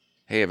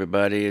Hey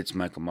everybody, it's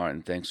Michael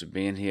Martin. Thanks for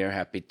being here.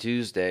 Happy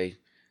Tuesday.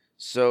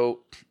 So,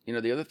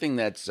 the other thing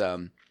that's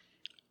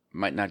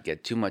might not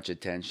get too much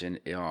attention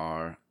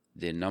are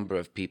the number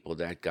of people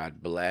that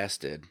got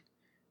blasted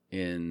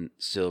in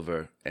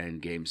Silver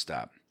and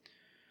GameStop.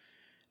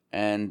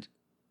 And,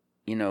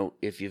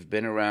 if you've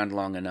been around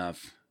long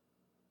enough,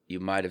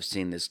 you might have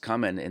seen this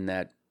coming in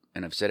that,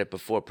 and I've said it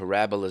before,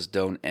 parabolas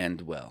don't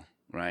end well,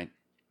 right?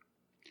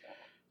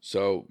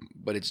 So,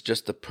 but it's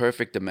just the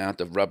perfect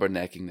amount of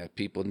rubbernecking that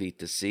people need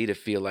to see to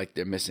feel like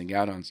they're missing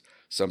out on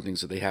something,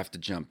 so they have to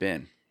jump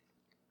in.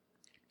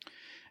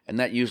 And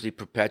that usually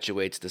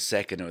perpetuates the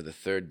second or the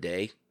third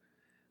day,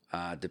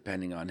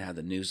 depending on how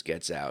the news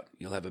gets out.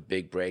 You'll have a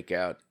big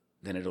breakout,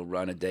 then it'll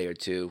run a day or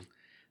two.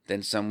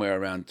 Then somewhere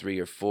around 3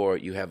 or 4,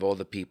 you have all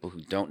the people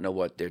who don't know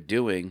what they're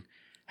doing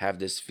have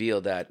this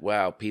feel that,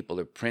 wow, people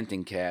are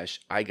printing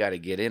cash. I got to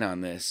get in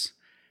on this.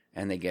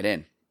 And they get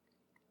in.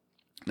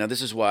 Now,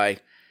 this is why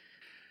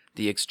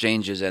the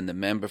exchanges and the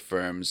member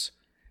firms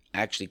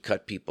actually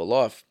cut people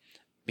off,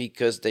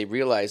 because they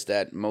realize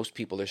that most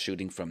people are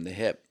shooting from the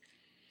hip.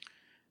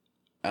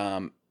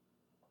 And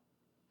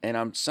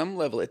on some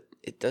level,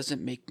 it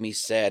doesn't make me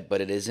sad,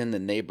 but it is in the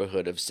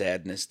neighborhood of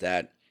sadness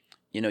that,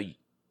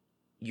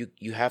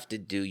 you have to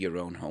do your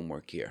own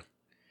homework here.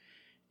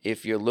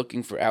 If you're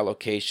looking for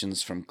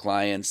allocations from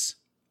clients,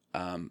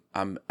 I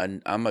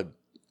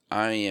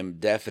am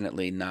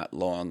definitely not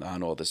long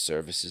on all the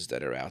services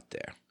that are out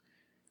there.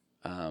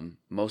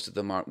 Most of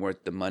them aren't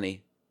worth the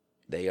money.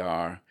 They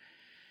are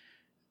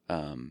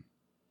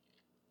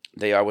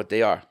what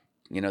they are.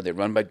 They're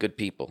run by good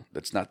people.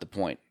 That's not the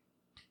point.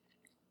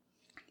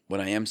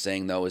 What I am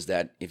saying, though, is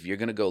that if you're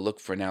going to go look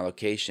for an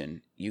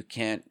allocation, you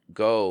can't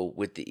go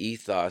with the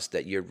ethos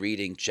that you're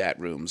reading chat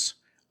rooms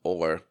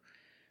or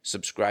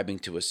subscribing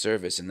to a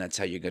service, and that's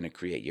how you're going to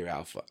create your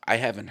alpha. I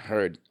haven't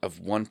heard of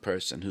one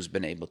person who's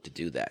been able to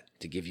do that,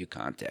 to give you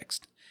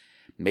context.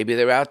 Maybe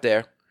they're out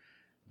there,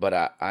 but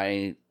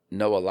I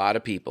know a lot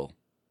of people,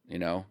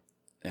 and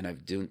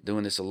I've been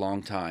doing this a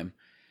long time,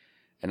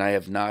 and I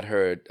have not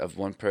heard of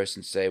one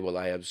person say, well,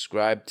 I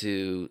subscribe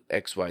to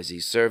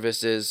XYZ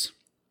services,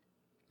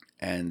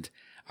 and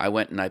I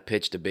went and I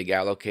pitched a big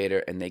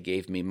allocator, and they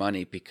gave me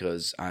money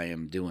because I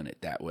am doing it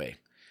that way.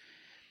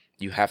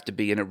 You have to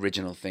be an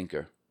original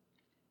thinker.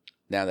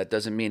 Now, that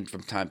doesn't mean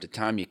from time to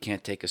time you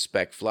can't take a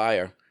spec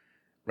flyer,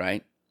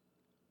 right?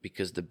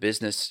 Because the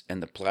business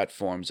and the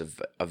platforms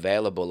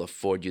available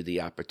afford you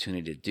the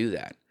opportunity to do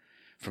that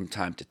from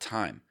time to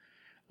time.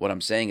 What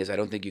I'm saying is I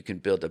don't think you can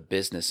build a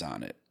business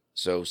on it.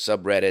 So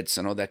subreddits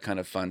and all that kind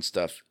of fun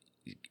stuff,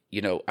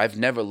 I've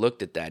never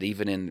looked at that,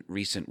 even in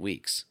recent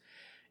weeks.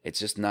 It's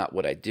just not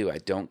what I do. I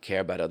don't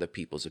care about other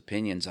people's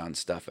opinions on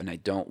stuff, and I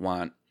don't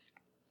want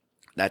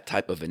that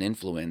type of an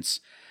influence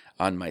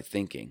on my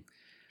thinking.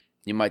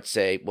 You might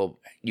say, well,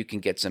 you can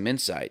get some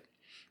insight.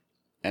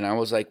 And I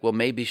was like, well,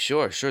 maybe,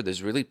 sure.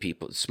 There's really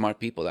smart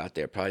people out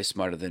there, probably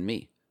smarter than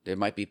me. There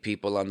might be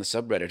people on the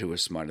subreddit who are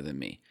smarter than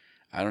me.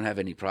 I don't have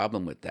any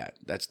problem with that.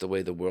 That's the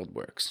way the world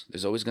works.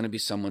 There's always going to be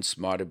someone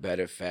smarter,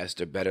 better,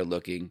 faster, better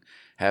looking,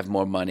 have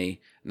more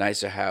money,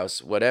 nicer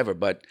house, whatever.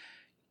 But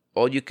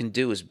all you can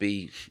do is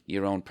be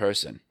your own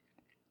person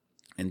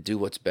and do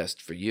what's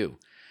best for you.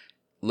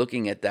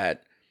 Looking at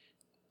that,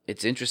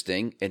 it's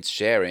interesting. It's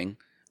sharing.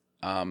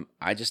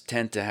 I just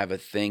tend to have a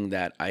thing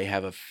that I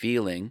have a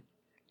feeling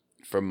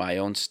for my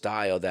own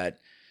style that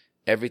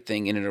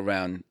everything in and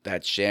around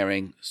that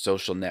sharing,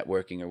 social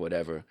networking or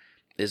whatever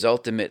is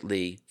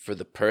ultimately for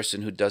the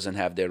person who doesn't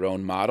have their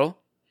own model.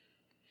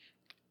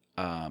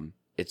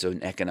 It's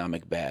an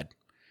economic bad.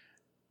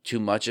 Too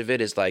much of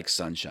it is like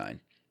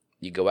sunshine.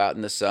 You go out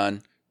in the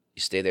sun,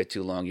 you stay there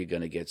too long, you're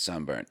going to get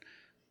sunburnt.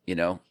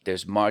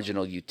 There's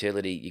marginal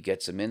utility. You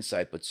get some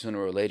insight, but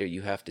sooner or later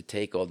you have to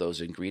take all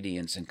those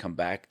ingredients and come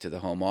back to the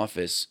home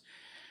office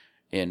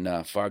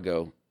in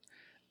Fargo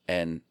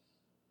and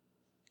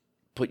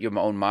put your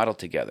own model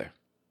together,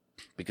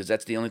 because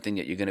that's the only thing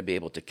that you're going to be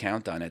able to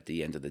count on at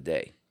the end of the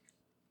day.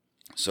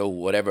 So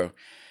whatever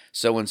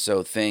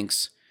so-and-so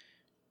thinks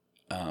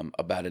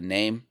about a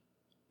name,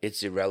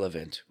 it's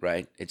irrelevant,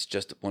 right? It's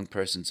just one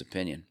person's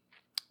opinion.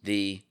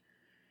 The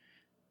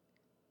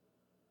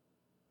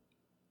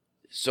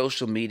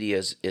social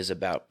media is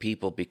about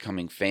people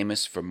becoming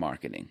famous for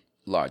marketing,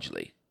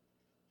 largely,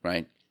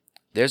 right?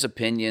 There's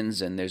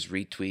opinions and there's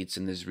retweets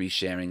and there's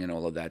resharing and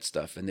all of that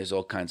stuff, and there's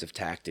all kinds of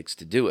tactics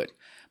to do it.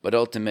 But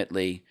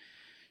ultimately,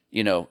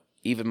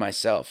 even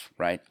myself,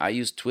 right? I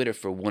use Twitter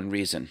for one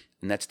reason,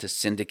 and that's to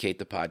syndicate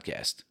the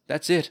podcast.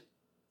 That's it.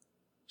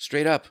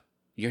 Straight up.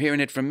 You're hearing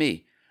it from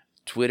me.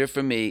 Twitter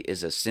for me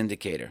is a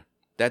syndicator.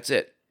 That's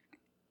it.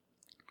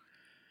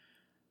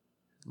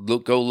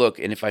 Go look,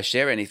 and if I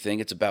share anything,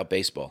 it's about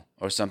baseball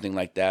or something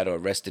like that, or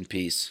rest in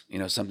peace,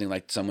 something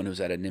like someone who's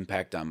had an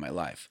impact on my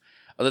life.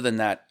 Other than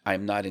that,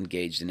 I'm not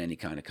engaged in any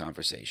kind of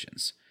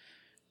conversations.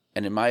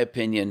 And in my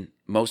opinion,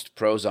 most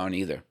pros aren't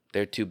either.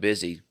 They're too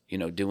busy,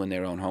 doing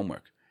their own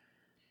homework.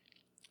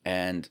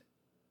 And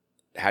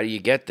how do you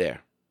get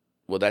there?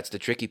 Well, that's the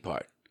tricky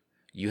part.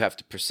 You have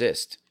to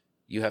persist.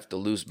 You have to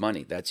lose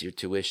money. That's your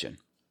tuition.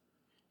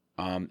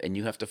 And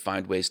you have to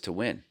find ways to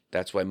win.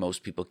 That's why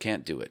most people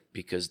can't do it,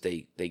 because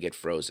they get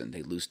frozen.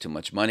 They lose too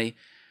much money.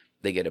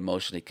 They get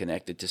emotionally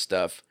connected to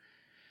stuff.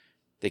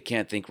 They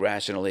can't think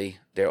rationally.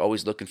 They're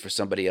always looking for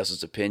somebody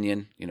else's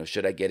opinion.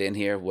 Should I get in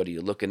here? What are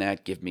you looking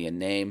at? Give me a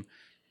name.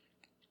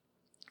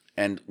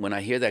 And when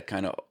I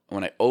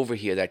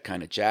overhear that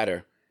kind of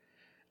chatter,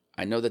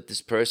 I know that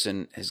this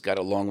person has got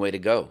a long way to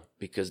go,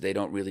 because they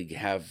don't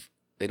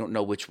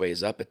know which way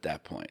is up at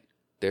that point.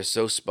 They're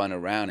so spun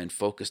around and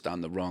focused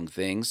on the wrong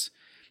things.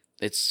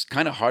 It's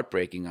kind of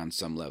heartbreaking on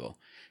some level,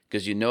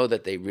 because you know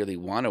that they really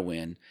want to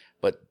win,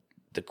 but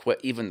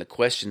even the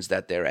questions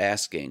that they're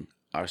asking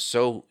are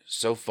so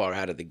far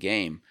out of the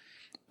game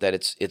that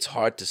it's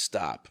hard to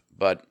stop.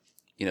 But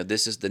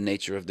this is the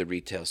nature of the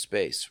retail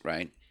space,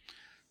 right?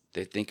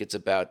 They think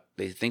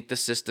the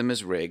system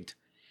is rigged.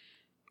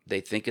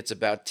 They think it's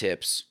about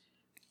tips,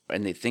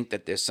 and they think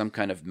that there's some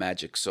kind of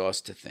magic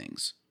sauce to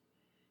things.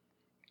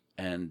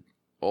 And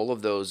all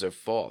of those are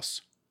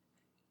false.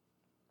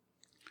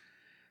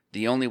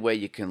 The only way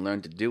you can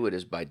learn to do it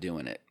is by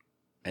doing it.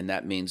 And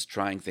that means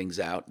trying things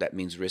out. That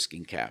means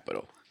risking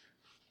capital.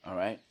 All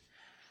right?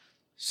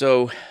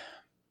 So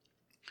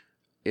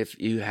if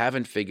you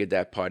haven't figured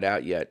that part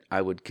out yet,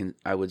 I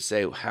would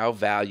say, how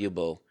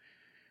valuable,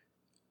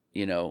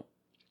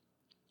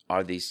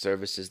 are these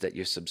services that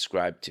you're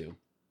subscribed to?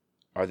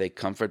 Are they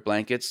comfort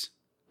blankets,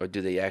 or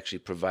do they actually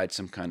provide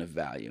some kind of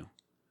value?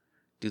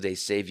 Do they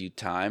save you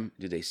time?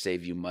 Do they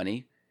save you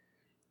money?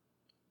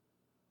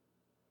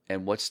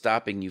 And what's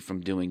stopping you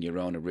from doing your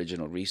own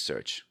original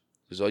research?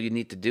 Because all you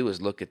need to do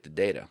is look at the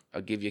data.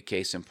 I'll give you a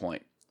case in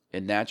point.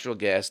 In natural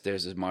gas,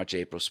 there's a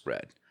March-April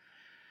spread.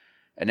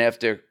 And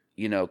after,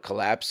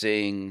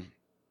 collapsing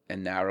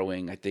and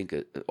narrowing, I think,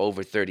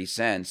 over 30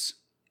 cents,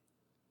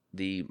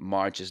 the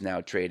March is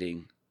now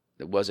trading,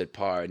 it was at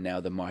par, and now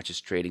the March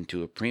is trading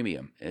to a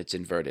premium. It's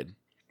inverted.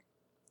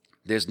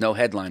 There's no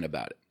headline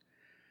about it.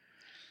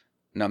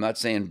 Now, I'm not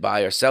saying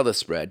buy or sell the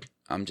spread.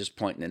 I'm just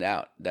pointing it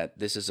out that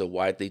this is a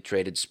widely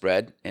traded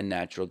spread in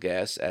natural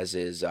gas, as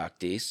is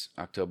Octese,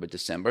 October,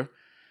 December.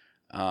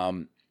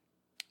 And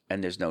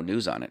there's no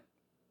news on it.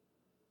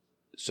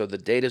 So the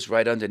data's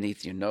right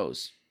underneath your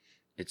nose.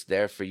 It's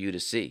there for you to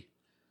see.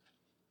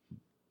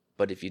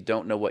 But if you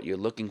don't know what you're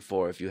looking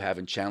for, if you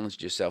haven't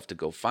challenged yourself to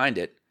go find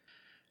it,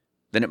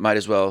 then it might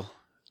as well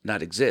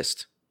not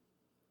exist.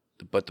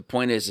 But the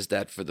point is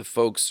that for the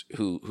folks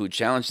who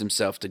challenge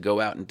themselves to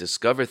go out and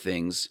discover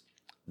things,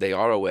 they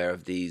are aware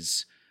of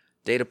these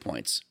data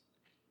points.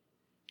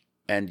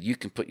 And you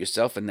can put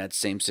yourself in that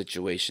same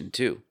situation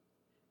too.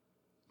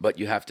 But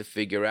you have to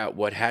figure out,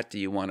 what hat do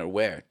you want to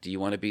wear? Do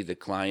you want to be the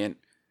client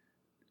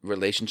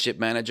relationship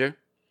manager,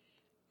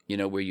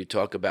 where you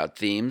talk about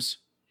themes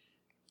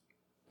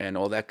and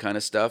all that kind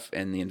of stuff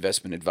and the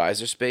investment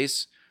advisor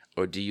space?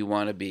 Or do you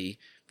want to be,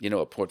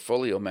 a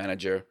portfolio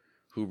manager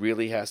who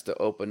really has to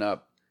open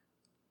up,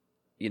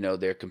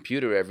 their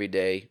computer every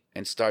day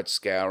and start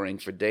scouring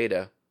for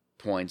data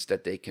points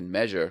that they can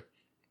measure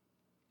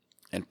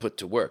and put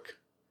to work?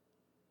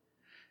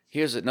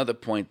 Here's another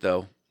point,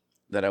 though,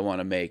 that I want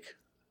to make,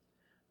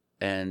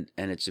 and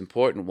it's an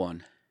important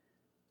one.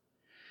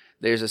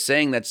 There's a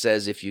saying that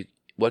says,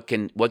 what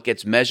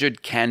gets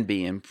measured can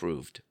be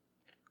improved.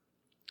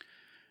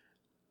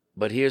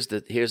 But here's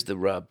the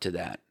rub to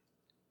that,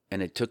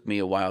 and it took me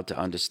a while to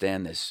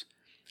understand this.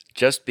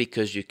 Just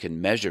because you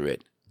can measure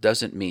it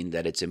doesn't mean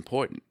that it's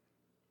important.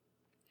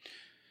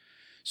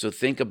 So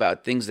think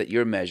about things that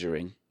you're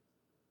measuring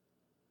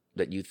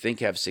that you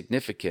think have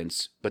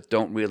significance, but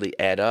don't really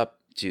add up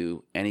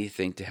to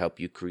anything to help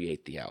you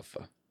create the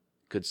alpha.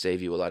 Could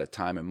save you a lot of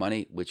time and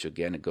money, which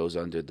again, it goes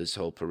under this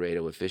whole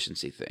Pareto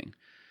efficiency thing.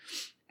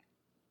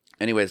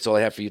 Anyway, that's all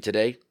I have for you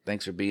today.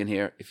 Thanks for being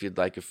here. If you'd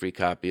like a free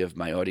copy of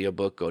my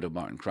audiobook, go to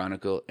Martin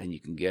Chronicle, and you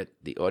can get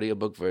the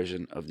audiobook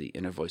version of The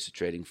Inner Voice of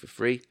Trading for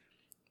free.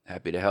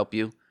 Happy to help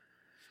you.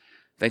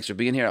 Thanks for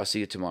being here. I'll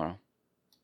see you tomorrow.